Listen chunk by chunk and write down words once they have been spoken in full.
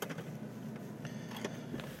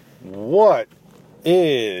What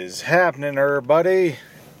is happening, everybody?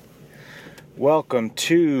 Welcome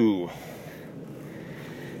to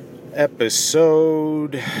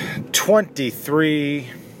episode 23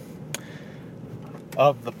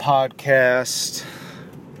 of the podcast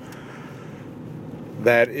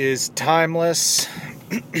that is timeless.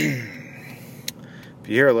 If you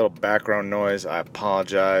hear a little background noise, I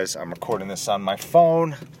apologize. I'm recording this on my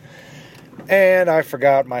phone and I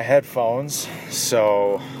forgot my headphones,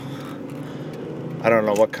 so I don't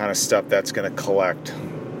know what kind of stuff that's going to collect,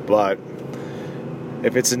 but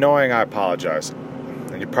if it's annoying, I apologize.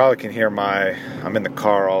 And you probably can hear I'm in the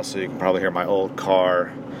car also, you can probably hear my old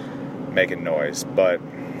car making noise, but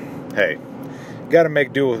hey, you got to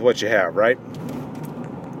make do with what you have, right?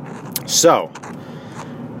 So,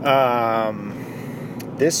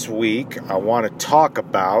 this week I want to talk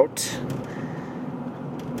about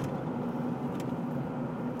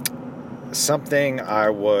something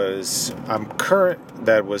that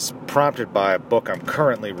was prompted by a book I'm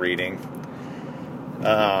currently reading.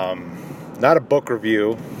 Not a book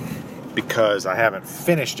review because I haven't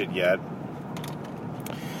finished it yet,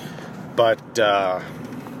 but I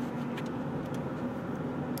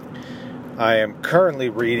am currently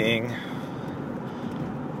reading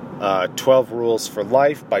 12 Rules for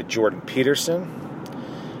Life by Jordan Peterson,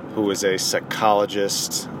 who is a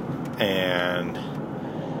psychologist and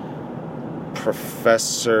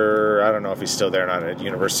professor, I don't know if he's still there or not, at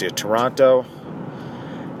University of Toronto.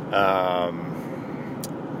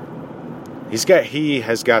 He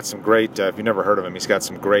has got some great, if you've never heard of him, he's got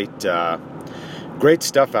some great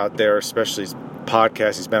stuff out there, especially his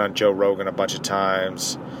podcast. He's been on Joe Rogan a bunch of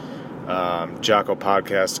times, Jocko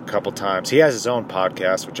podcast a couple times. He has his own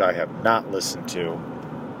podcast, which I have not listened to,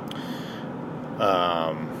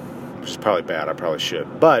 which is probably bad. I probably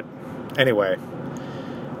should. But anyway,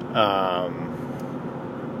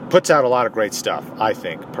 puts out a lot of great stuff, I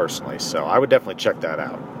think, personally. So I would definitely check that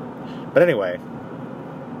out. But anyway,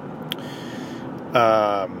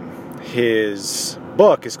 his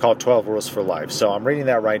book is called 12 Rules for Life. So I'm reading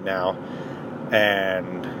that right now.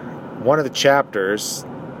 And one of the chapters,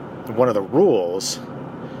 one of the rules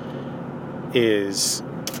is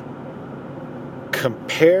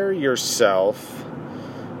compare yourself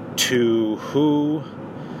to who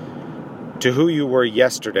you were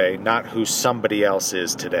yesterday, not who somebody else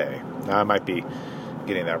is today. Now, I might be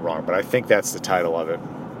getting that wrong, but I think that's the title of it.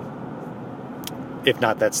 If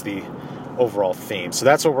not, that's the overall theme. So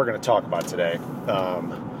that's what we're going to talk about today.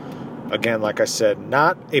 Again, like I said,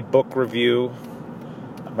 not a book review.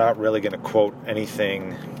 I'm not really going to quote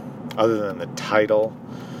anything other than the title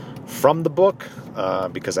from the book,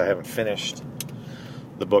 because I haven't finished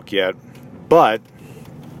the book yet. But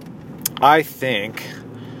I think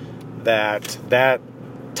that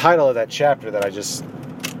title of that chapter that I just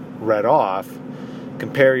read off,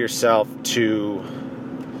 compare yourself to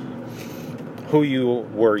who you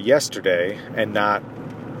were yesterday and not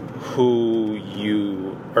who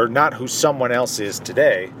someone else is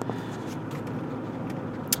today,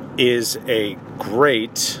 is a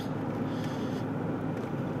great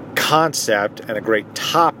concept and a great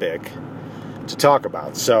topic to talk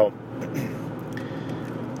about. So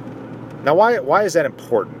now why is that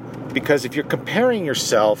important? Because if you're comparing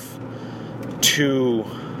yourself to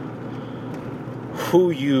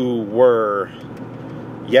who you were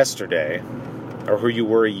yesterday, or who you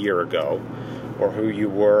were a year ago, or who you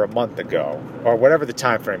were a month ago, or whatever the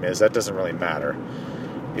time frame is, that doesn't really matter.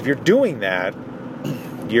 If you're doing that,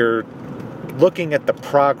 you're looking at the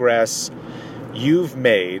progress you've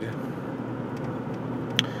made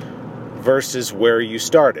versus where you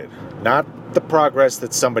started, not the progress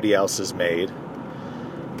that somebody else has made.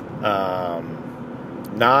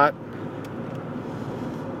 Not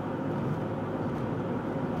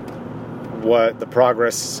what the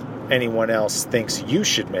progress anyone else thinks you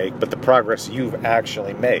should make, but the progress you've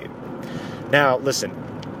actually made. Now, listen,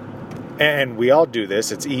 and we all do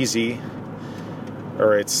this. It's easy,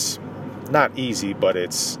 or it's not easy, but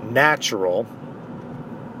it's natural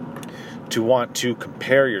to want to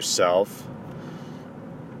compare yourself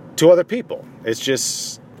to other people. It's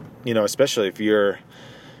just, especially if you're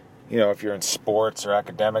in sports or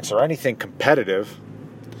academics or anything competitive,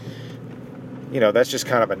 that's just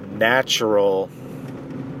kind of a natural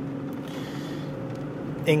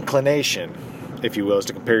inclination, if you will, is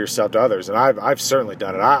to compare yourself to others. And I've certainly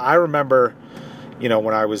done it. I remember,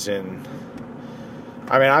 when I was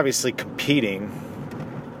obviously competing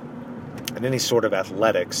in any sort of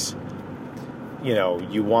athletics,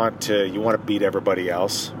 you want to beat everybody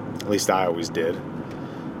else. At least I always did.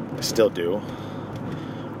 I still do.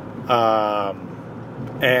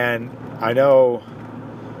 And I know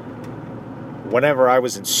whenever I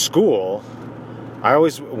was in school,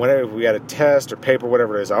 whenever we had a test or paper,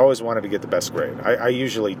 whatever it is, I always wanted to get the best grade. I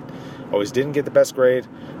usually always didn't get the best grade,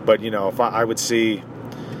 but, if I would see,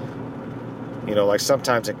 like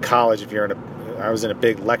sometimes in college, I was in a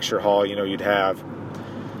big lecture hall, you'd have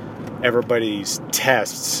everybody's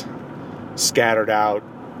tests scattered out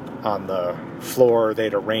on the floor.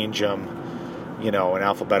 They'd arrange them, in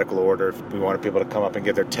alphabetical order if we wanted people to come up and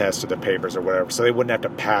get their tests or their papers or whatever, so they wouldn't have to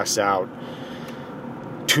pass out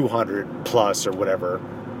 200 plus or whatever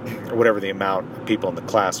the amount of people in the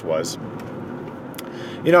class was.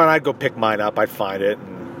 And I'd go pick mine up, I'd find it,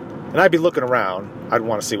 and I'd be looking around. I'd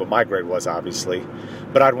want to see what my grade was, obviously,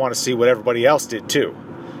 but I'd want to see what everybody else did too,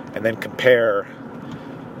 and then compare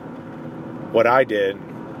what I did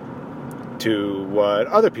to what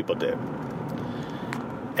other people did.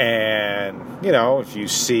 And, if you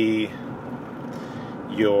see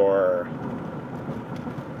you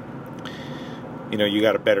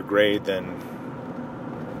got a better grade than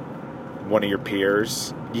one of your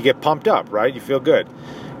peers, you get pumped up, right? You feel good.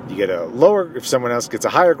 You get if someone else gets a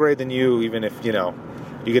higher grade than you, even if, you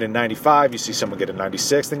get a 95, you see someone get a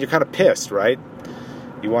 96, then you're kind of pissed, right?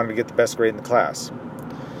 You wanted to get the best grade in the class.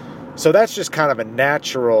 So that's just kind of a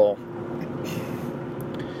natural,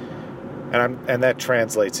 and that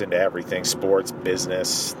translates into everything, sports,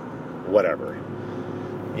 business, whatever.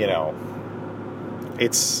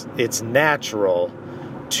 It's natural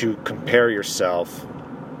to compare yourself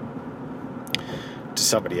to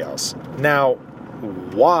somebody else. Now,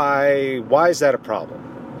 why is that a problem?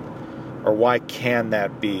 Or why can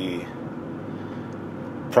that be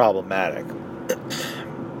problematic?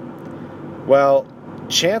 Well,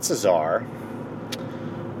 chances are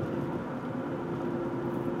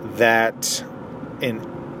that in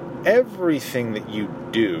everything that you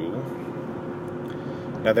do,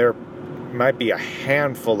 now there might be a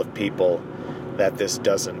handful of people that this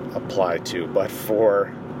doesn't apply to, but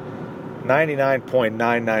for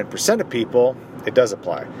 99.99% of people, it does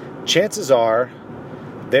apply. Chances are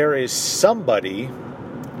there is somebody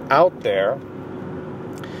out there,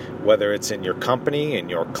 whether it's in your company, in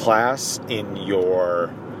your class, in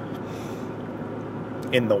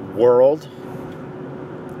the world,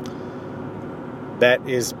 that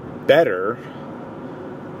is better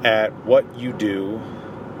at what you do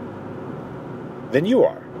than you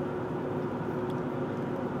are.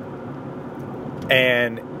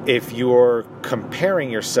 And if you're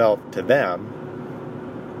comparing yourself to them,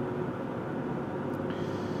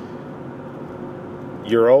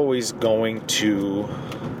 you're always going to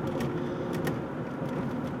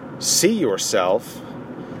see yourself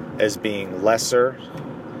as being lesser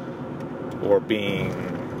or being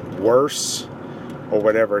worse or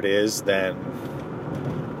whatever it is than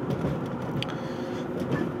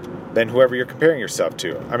whoever you're comparing yourself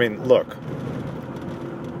to. I mean, look,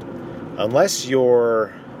 unless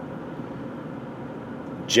you're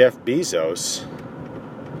Jeff Bezos,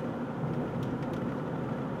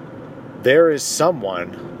 there is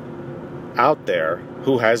someone out there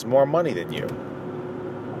who has more money than you.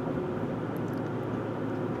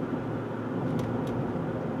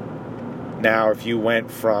 Now, if you want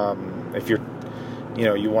to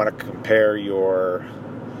compare your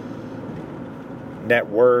net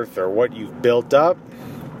worth or what you've built up,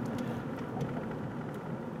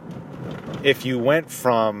 if you went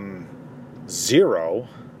from zero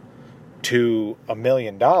to $1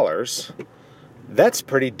 million, that's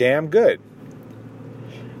pretty damn good.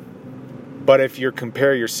 But if you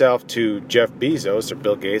compare yourself to Jeff Bezos or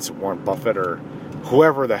Bill Gates or Warren Buffett or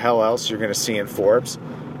whoever the hell else you're going to see in Forbes,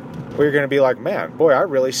 well, you're going to be like, man, boy, I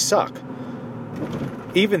really suck.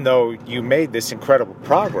 Even though you made this incredible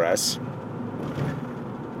progress,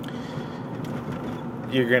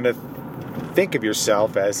 you're going to think of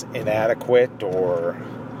yourself as inadequate or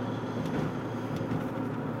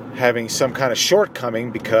having some kind of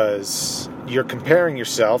shortcoming because you're comparing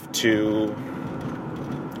yourself to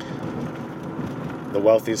the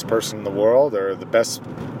wealthiest person in the world or the best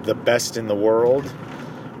in the world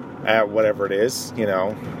at whatever it is.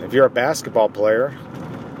 If you're a basketball player,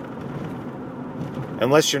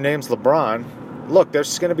 unless your name's LeBron, look,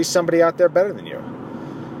 there's going to be somebody out there better than you.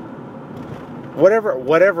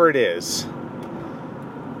 Whatever it is,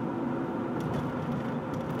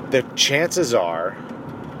 the chances are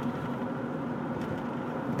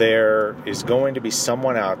there is going to be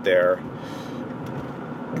someone out there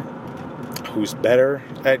who's better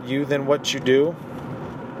at you than what you do,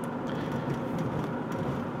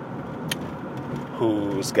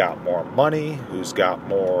 who's got more money, who's got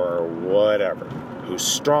more whatever, who's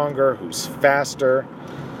stronger, who's faster,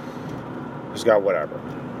 who's got whatever.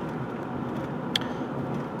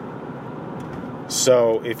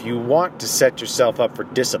 So if you want to set yourself up for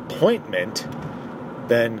disappointment,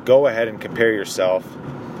 then go ahead and compare yourself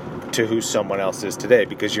to who someone else is today,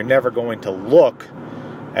 because you're never going to look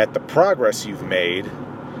at the progress you've made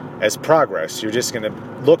as progress. You're just going to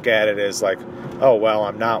look at it as like, oh, well,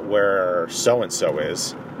 I'm not where so-and-so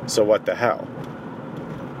is, so what the hell?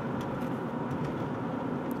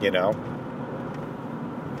 You know?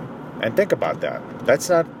 And think about that. That's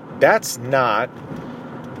not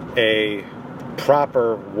a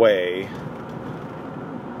proper way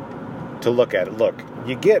to look at it. Look,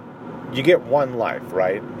 you get one life,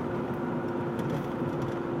 right?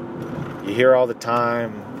 You hear all the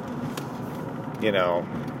time, you know,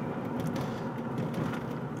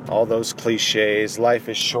 all those cliches, life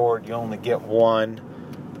is short, you only get one.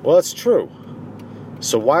 Well, it's true.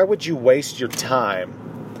 So why would you waste your time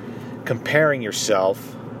comparing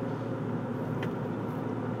yourself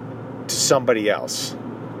to somebody else?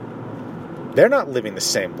 They're not living the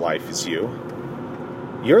same life as you.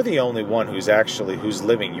 You're the only one who's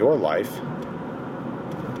living your life.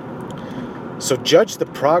 So judge the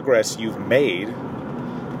progress you've made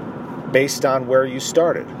based on where you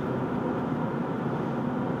started.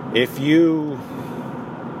 If you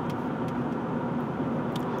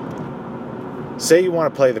say you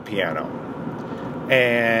want to play the piano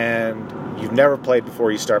and you've never played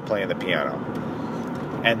before you start playing the piano,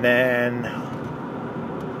 and then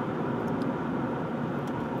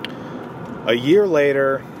a year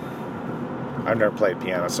later, I've never played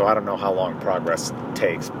piano, so I don't know how long progress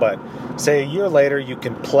takes, but say a year later you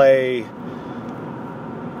can play,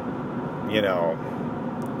 you know,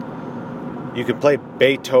 you can play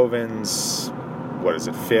Beethoven's, what is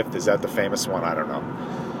it, Fifth? Is that the famous one? I don't know.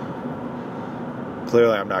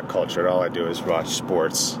 Clearly I'm not cultured. All I do is watch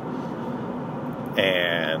sports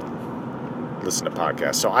and listen to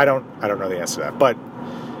podcasts. So I don't know the answer to that. But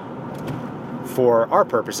for our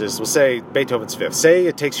purposes, we'll say Beethoven's Fifth. Say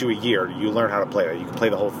it takes you a year, you learn how to play that. You can play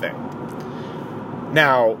the whole thing.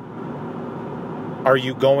 Now, are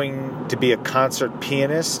you going to be a concert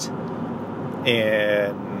pianist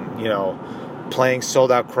and, you know, playing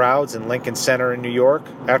sold-out crowds in Lincoln Center in New York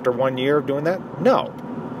after 1 year of doing that? No.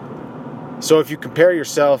 So if you compare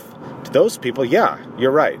yourself to those people, yeah,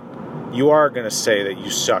 you're right. You are going to say that you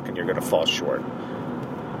suck and you're going to fall short.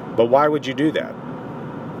 But why would you do that?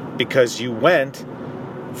 Because you went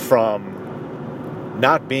from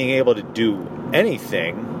not being able to do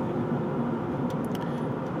anything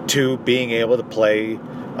to being able to play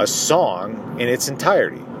a song in its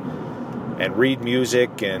entirety and read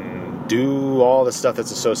music and do all the stuff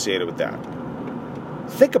that's associated with that.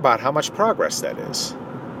 Think about how much progress that is.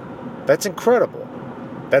 That's incredible.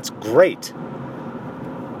 That's great.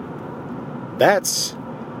 That's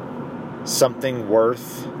something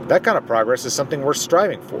worth, that kind of progress is something worth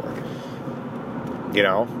striving for. You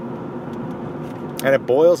know? And it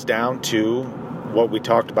boils down to what we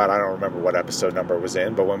talked about. I don't remember what episode number it was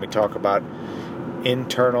in, but when we talk about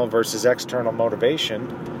internal versus external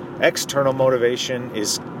motivation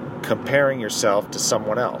is comparing yourself to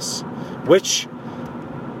someone else, which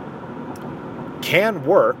can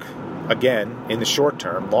work, again, in the short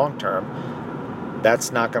term. Long term,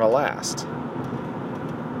 that's not going to last.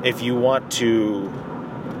 If you want to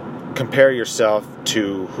compare yourself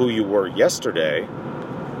to who you were yesterday,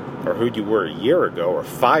 or who you were a year ago, or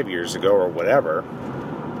 5 years ago, or whatever,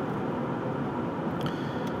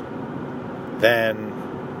 then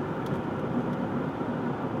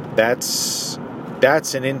that's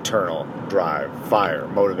an internal drive, fire,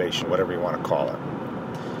 motivation, whatever you want to call it.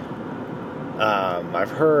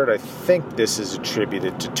 I think this is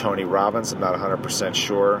attributed to Tony Robbins. I'm not 100%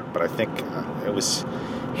 sure, but I think it was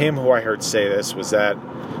him who I heard say this, was that,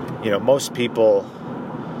 you know, most people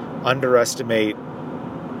overestimate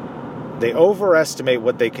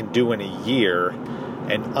what they can do in a year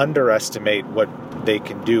and underestimate what they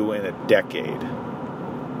can do in a decade.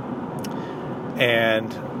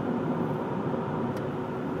 And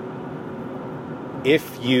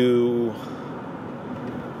if you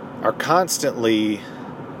are constantly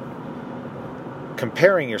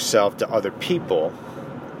comparing yourself to other people,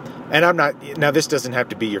 and now this doesn't have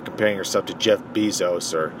to be you're comparing yourself to Jeff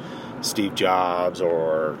Bezos or Steve Jobs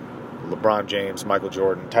or LeBron James, Michael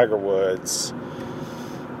Jordan, Tiger Woods,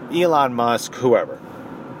 Elon Musk, whoever.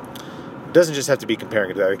 It doesn't just have to be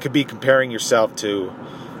comparing it to that. It could be comparing yourself to,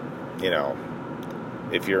 you know,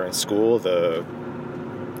 if you're in school, the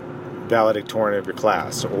valedictorian of your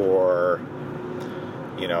class, or,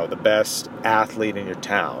 you know, the best athlete in your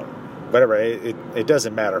town. Whatever, it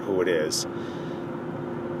doesn't matter who it is.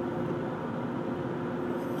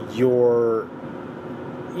 If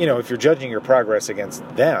you're judging your progress against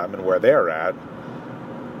them and where they're at,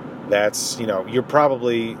 That's, you're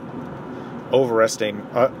probably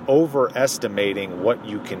overestimating what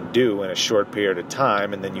you can do in a short period of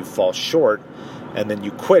time, and then you fall short, and then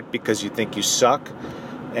you quit because you think you suck,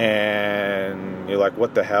 and you're like,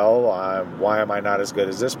 what the hell? Why am I not as good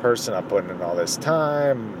as this person? I'm putting in all this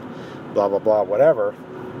time, blah, blah, blah, whatever.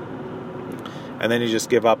 And then you just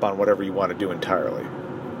give up on whatever you want to do entirely.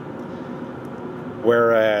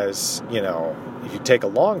 Whereas, if you take a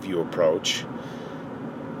long view approach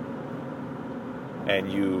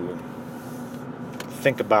and you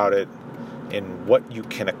think about it in what you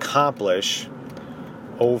can accomplish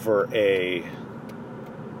over a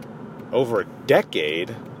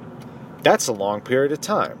decade, that's a long period of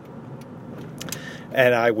time.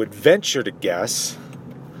 And I would venture to guess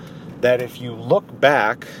that if you look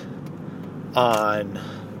back on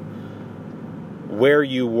where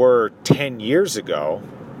you were 10 years ago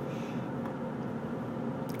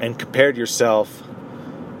and compared yourself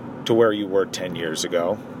to where you were 10 years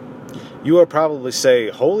ago, you would probably say,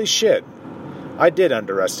 holy shit, I did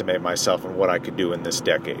underestimate myself and what I could do in this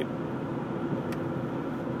decade.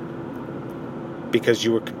 Because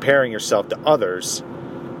you were comparing yourself to others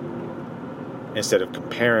instead of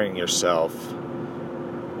comparing yourself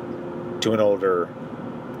to an older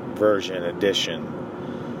edition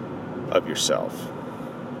of yourself.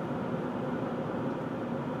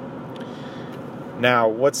 Now,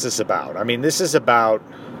 what's this about? I mean, this is about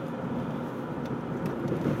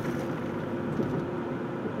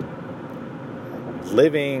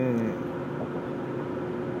living.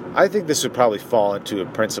 I think this would probably fall into a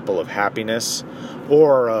principle of happiness,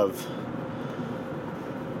 or of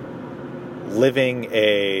living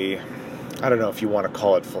I don't know if you want to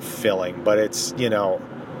call it fulfilling, but it's,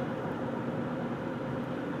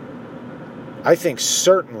 I think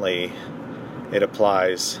certainly it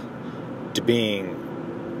applies to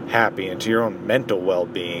being happy and to your own mental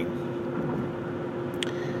well-being,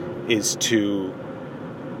 is to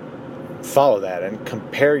follow that and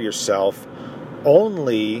compare yourself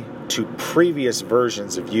only to previous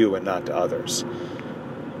versions of you and not to others.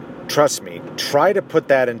 Trust me, try to put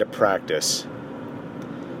that into practice.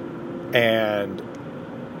 And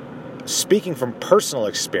speaking from personal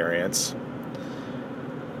experience,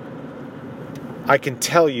 I can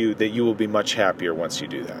tell you that you will be much happier once you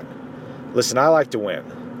do that. Listen, I like to win.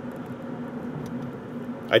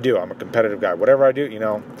 I do. I'm a competitive guy. Whatever I do,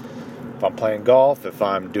 if I'm playing golf, if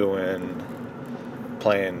I'm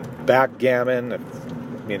playing backgammon, if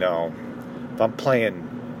I'm playing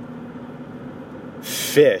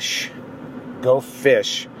go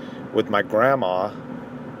fish with my grandma,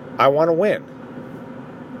 I want to win.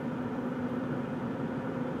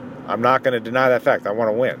 I'm not going to deny that fact. I want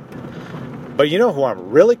to win. But you know who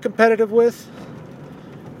I'm really competitive with?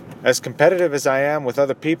 As competitive as I am with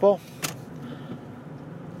other people,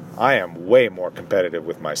 I am way more competitive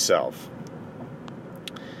with myself.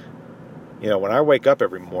 When I wake up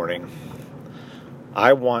every morning,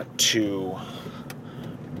 I want to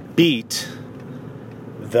beat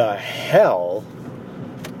the hell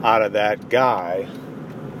out of that guy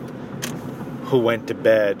who went to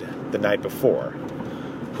bed the night before,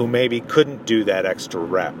 who maybe couldn't do that extra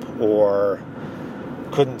rep, or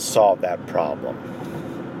couldn't solve that problem,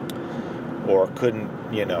 or couldn't,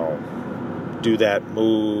 do that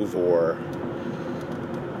move, or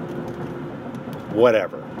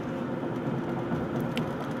whatever.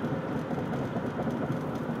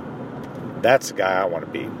 That's the guy I want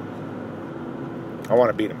to beat. I want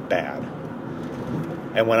to beat him bad.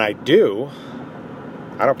 And when I do,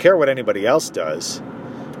 I don't care what anybody else does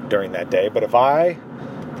during that day, but if I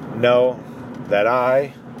know that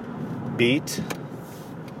I beat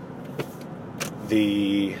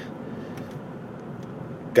the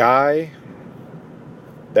guy,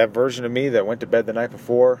 that version of me that went to bed the night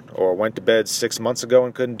before, or went to bed 6 months ago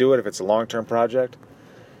and couldn't do it, if it's a long-term project,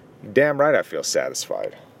 damn right I feel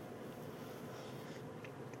satisfied.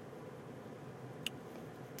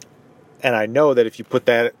 And I know that if you put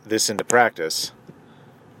this into practice,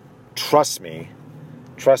 trust me,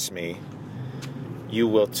 you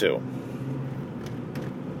will too.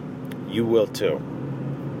 You will too.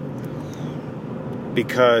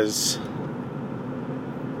 Because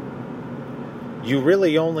you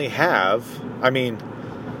really only have,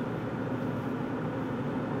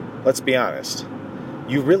 let's be honest,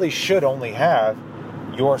 you really should only have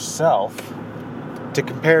yourself to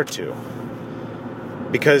compare to.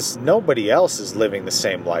 Because nobody else is living the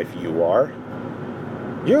same life you are.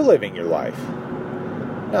 You're living your life.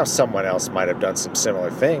 Now, someone else might have done some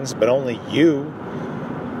similar things, but only you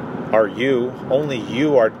are you. Only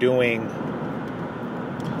you are doing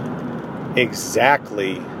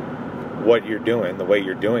exactly what you're doing, the way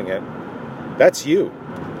you're doing it, that's you.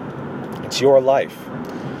 It's your life.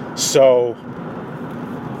 So,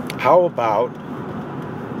 how about,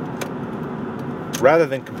 rather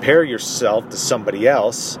than compare yourself to somebody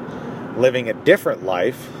else living a different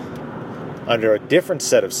life under a different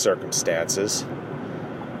set of circumstances,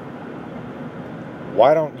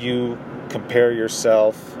 why don't you compare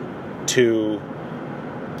yourself to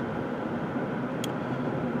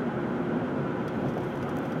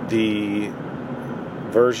the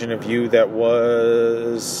version of you that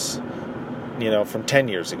was, from 10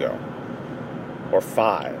 years ago, or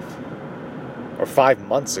 5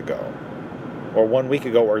 months ago, or 1 week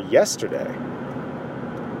ago, or yesterday,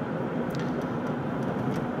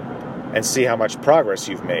 and see how much progress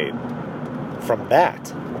you've made from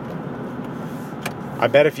that. I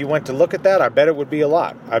bet if you went to look at that, I bet it would be a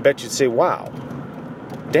lot. I bet you'd say, wow,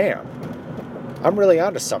 damn, I'm really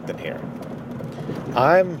onto something here.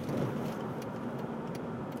 I'm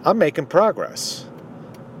making progress.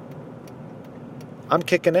 I'm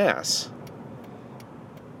kicking ass.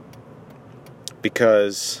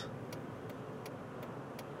 Because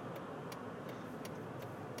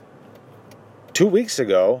two weeks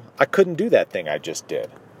ago, I couldn't do that thing I just did.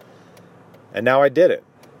 And now I did it.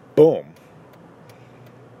 Boom.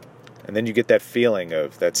 And then you get that feeling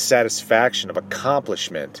of that satisfaction of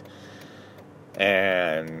accomplishment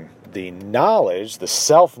and the knowledge, the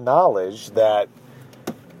self-knowledge that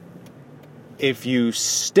if you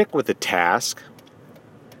stick with a task,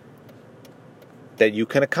 that you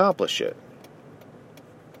can accomplish it.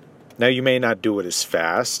 Now, you may not do it as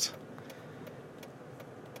fast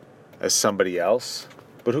as somebody else,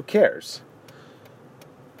 but who cares?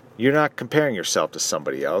 You're not comparing yourself to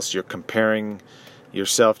somebody else. You're comparing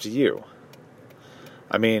yourself to you.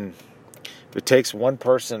 I mean, if it takes one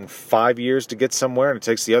person 5 years to get somewhere and it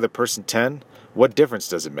takes the other person 10, what difference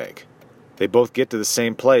does it make? They both get to the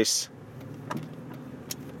same place.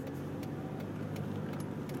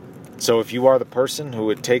 So if you are the person who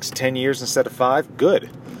it takes 10 years instead of 5, good.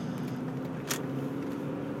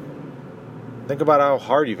 Think about how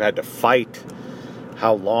hard you've had to fight,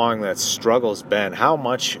 how long that struggle's been, how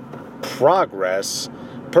much progress,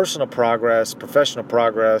 personal progress, professional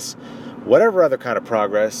progress, whatever other kind of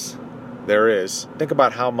progress there is. Think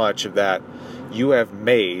about how much of that you have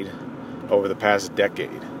made over the past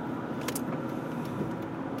decade.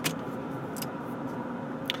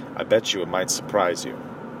 I bet you it might surprise you.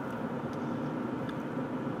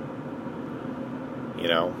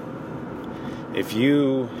 If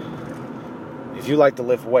you like to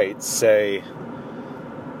lift weights, say,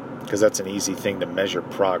 because that's an easy thing to measure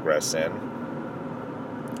progress in.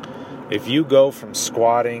 If you go from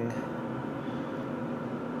squatting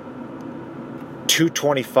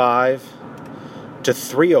 225 to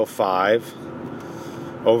 305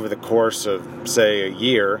 over the course of, say, a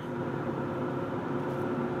year,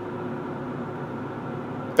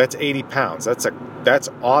 that's 80 pounds. That's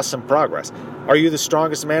awesome progress. Are you the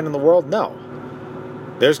strongest man in the world? No.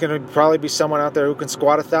 There's going to probably be someone out there who can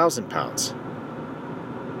squat 1,000 pounds.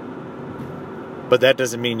 But that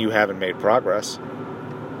doesn't mean you haven't made progress.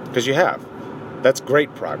 Because you have. That's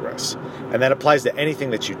great progress. And that applies to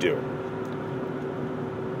anything that you do.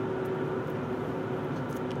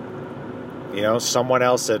 Someone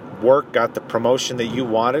else at work got the promotion that you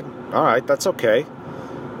wanted. All right, that's okay.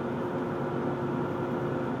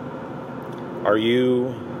 Are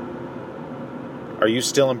you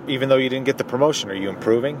still, even though you didn't get the promotion, are you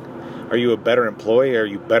improving? Are you a better employee? Are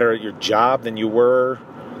you better at your job than you were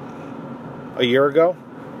a year ago?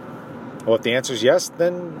 Well, if the answer is yes,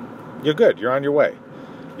 then you're good. You're on your way.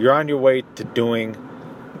 You're on your way to doing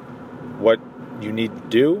what you need to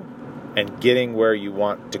do and getting where you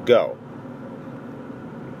want to go.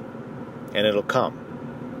 And it'll come.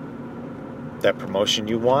 That promotion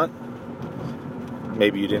you want,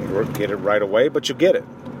 maybe you didn't get it right away, but you'll get it.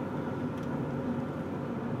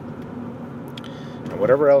 And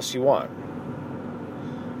whatever else you want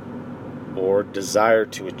or desire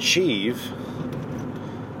to achieve,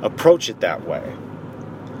 approach it that way.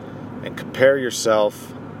 And compare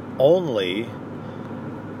yourself only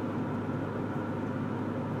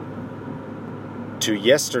to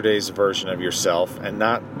yesterday's version of yourself and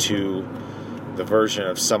not to the version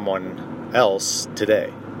of someone else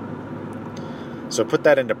today. So put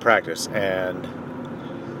that into practice, and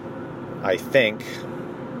I think,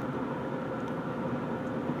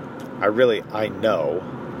 I know,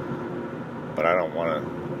 but I don't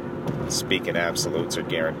want to speak in absolutes or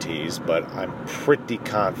guarantees, but I'm pretty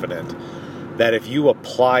confident that if you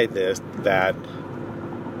apply that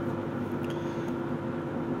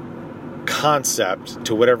concept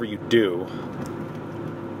to whatever you do,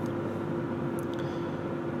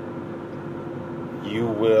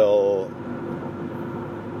 you'll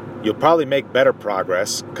probably make better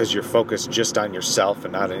progress because you're focused just on yourself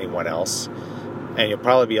and not anyone else. And you'll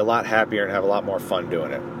probably be a lot happier and have a lot more fun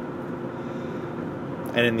doing it.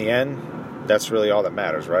 And in the end, that's really all that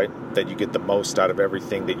matters, right? That you get the most out of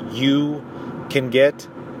everything that you can get,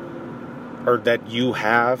 or that you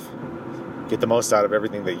have. Get the most out of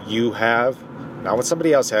everything that you have. Not what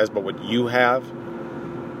somebody else has, but what you have.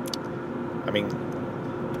 I mean,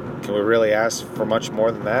 can we really ask for much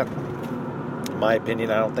more than that? In my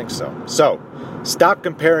opinion, I don't think so. So, stop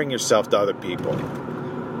comparing yourself to other people.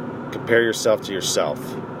 Compare yourself to yourself.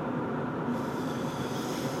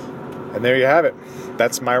 And there you have it.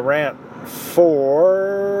 That's my rant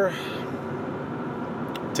for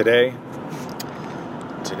today.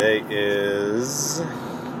 Today is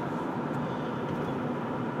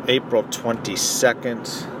April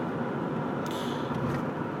 22nd.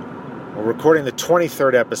 We're recording the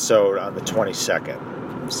 23rd episode on the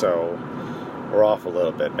 22nd. So we're off a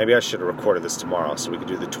little bit. Maybe I should have recorded this tomorrow so we could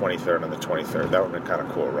do the 23rd on the 23rd. That would have been kind of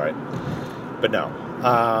cool, right? But no.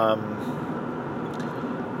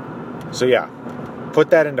 So yeah, put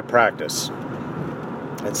that into practice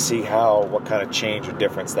and see what kind of change or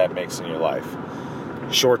difference that makes in your life.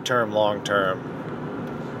 Short term, long term,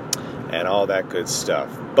 and all that good stuff.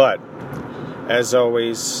 But as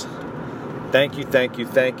always, thank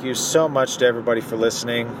you so much to everybody for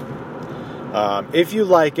listening. If you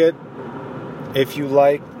like it, if you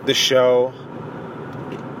like the show,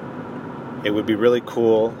 it would be really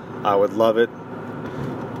cool. I would love it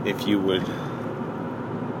if you would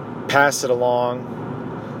pass it along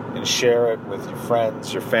and share it with your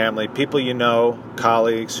friends, your family, people you know,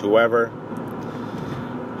 colleagues, whoever,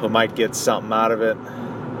 who might get something out of it.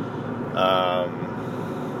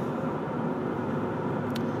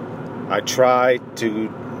 I try to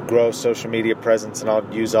grow social media presence, and I'll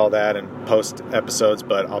use all that and post episodes,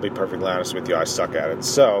 but I'll be perfectly honest with you, I suck at it.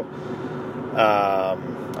 So,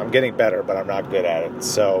 I'm getting better, but I'm not good at it.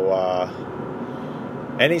 So,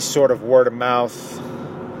 any sort of word of mouth,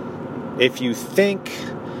 if you think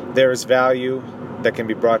there's value that can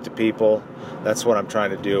be brought to people, that's what I'm trying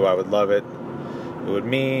to do. I would love it. It would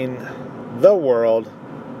mean the world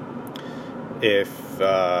if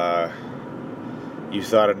you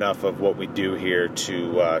thought enough of what we do here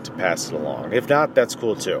to pass it along. If not, that's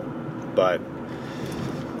cool too. But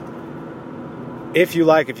if you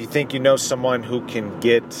think you know someone who can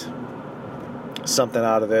get something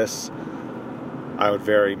out of this, I would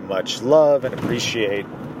very much love and appreciate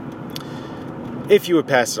if you would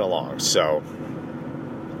pass it along. So,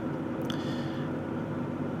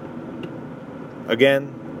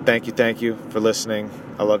 again, thank you for listening.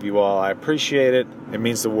 I love you all. I appreciate it. It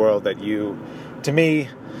means the world that you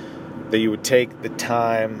would take the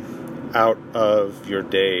time out of your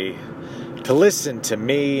day to listen to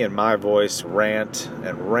me and my voice rant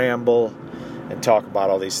and ramble and talk about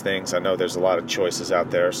all these things. I know there's a lot of choices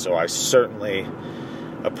out there, so I certainly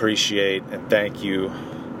appreciate and thank you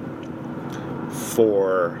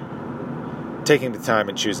for taking the time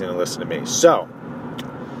and choosing to listen to me. So,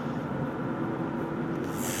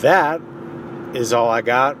 that is all I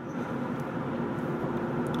got.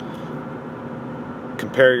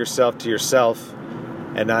 Compare yourself to yourself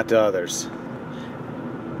and not to others.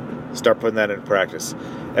 Start putting that into practice.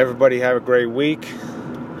 Everybody have a great week,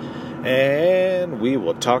 and we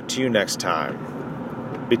will talk to you next time.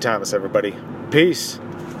 Be timeless, everybody. Peace.